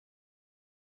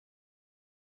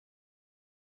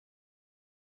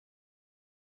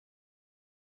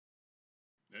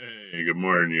Hey, good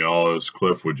morning, y'all. It's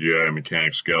Cliff with GI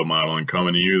Mechanic Scale Modeling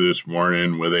coming to you this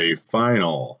morning with a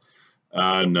final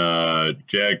on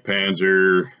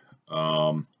Jagdpanzer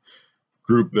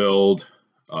group build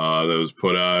that was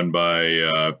put on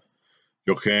by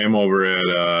Joachim over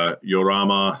at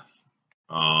Diorama,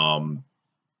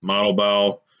 Model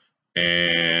Bow,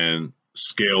 and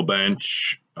Scale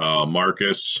Bench,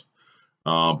 Markus,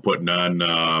 putting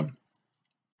on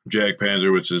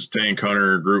Jagdpanzer, which is Tank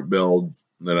Hunter group build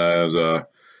that I was a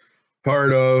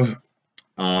part of.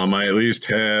 I at least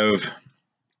have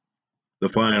the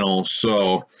final,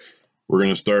 so we're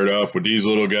going to start off with these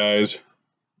little guys.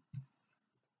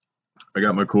 I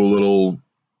got my cool little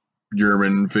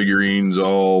German figurines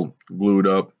all glued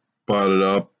up, potted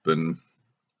up, and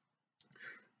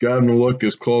got them to look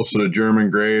as close to the German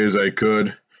gray as I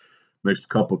could. Mixed a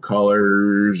couple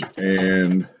colors,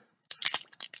 and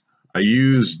I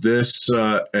used this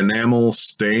enamel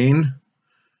stain,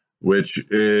 which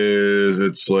is,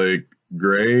 it's like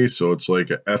gray, so it's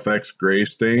like a FX gray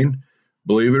stain.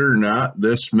 Believe it or not,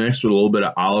 this mixed with a little bit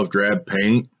of olive drab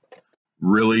paint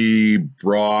really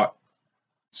brought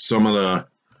some of the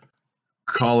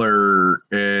color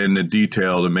and the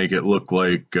detail to make it look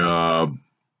like the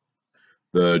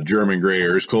German gray,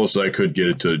 or as close as I could get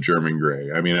it to the German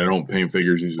gray. I mean, I don't paint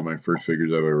figures. These are my first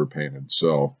figures I've ever painted.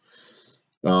 So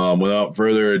without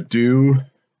further ado,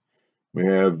 we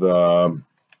have the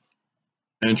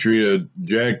entry to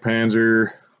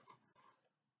Jagdpanzer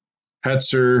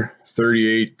Hetzer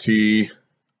 38T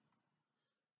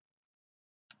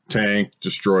tank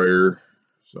destroyer.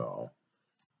 So,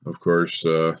 of course,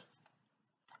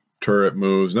 turret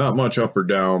moves not much up or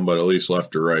down, but at least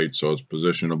left or right, so it's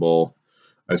positionable.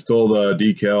 I stole the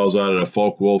decals out of the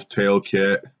Focke Wulf tail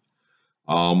kit.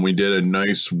 We did a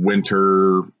nice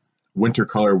winter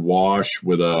color wash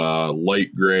with a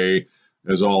light gray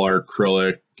as all our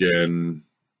acrylic, and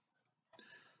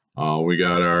we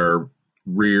got our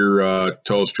rear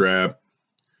toe strap.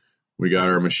 We got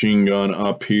our machine gun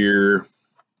up here.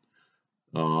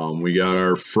 We got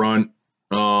our front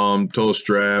toe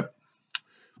strap.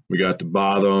 We got the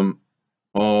bottom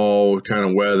all kind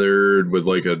of weathered with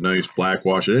like a nice black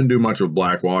wash. I didn't do much of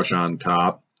black wash on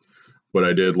top, but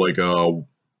I did like a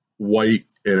white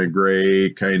and a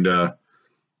gray kind of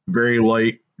very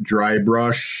light dry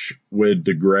brush with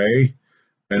the gray.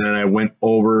 And then I went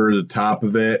over the top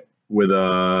of it with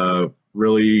a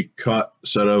really cut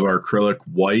set of acrylic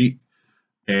white.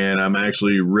 And I'm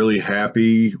actually really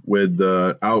happy with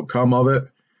the outcome of it,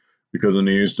 because when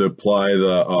they used to apply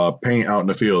the paint out in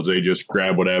the fields, they just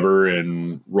grab whatever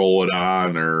and roll it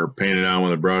on or paint it on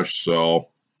with a brush. So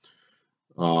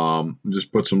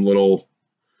just put some little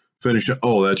finish.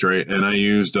 Oh, that's right. And I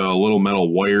used a little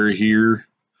metal wire here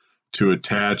to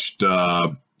attach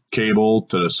the cable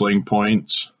to the sling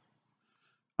points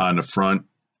on the front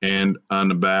and on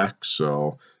the back.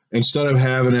 So instead of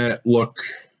having it look,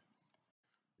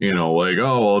 like,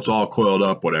 oh, well, it's all coiled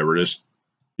up, whatever, just,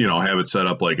 have it set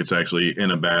up like it's actually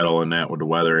in a battle and that with the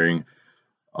weathering.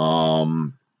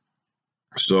 So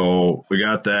we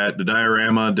got that. The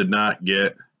diorama did not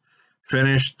get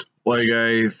finished like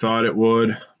I thought it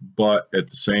would, but at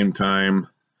the same time,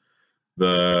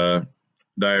 the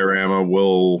diorama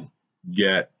will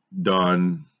get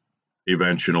done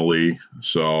eventually.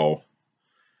 So,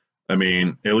 I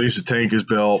mean, at least the tank is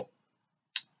built.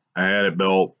 I had it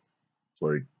built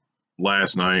like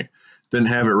last night. Didn't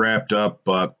have it wrapped up,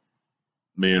 but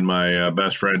me and my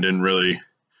best friend didn't really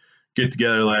get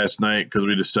together last night because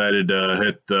we decided to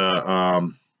hit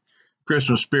the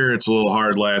Christmas spirits a little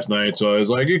hard last night. So I was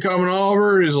like, "You coming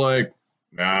over?" He's like,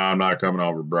 "Nah, I'm not coming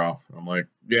over, bro." I'm like,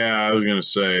 "Yeah, I was gonna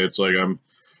say, it's like I'm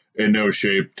in no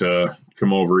shape to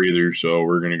come over either, so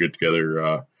we're gonna get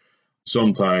together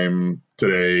sometime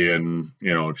today and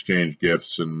exchange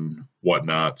gifts and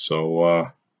whatnot."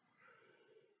 So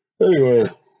anyway,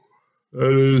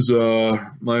 that is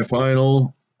my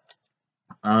final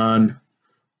on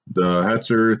the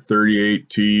Hetzer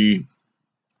 38T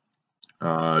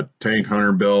tank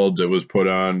hunter build that was put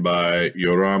on by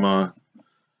Diorama,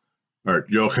 or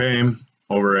Joachim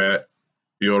over at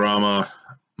Diorama,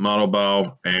 Model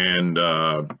Bow, and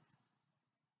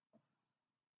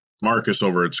Markus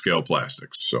over at Scale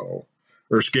Plastics. So,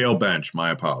 or Scale Bench,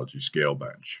 my apologies, Scale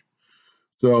Bench.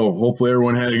 So hopefully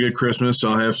everyone had a good Christmas.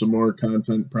 I'll have some more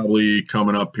content probably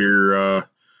coming up here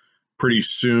pretty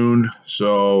soon.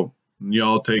 So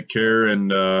y'all take care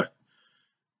and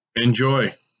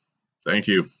enjoy. Thank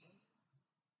you.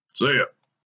 See ya.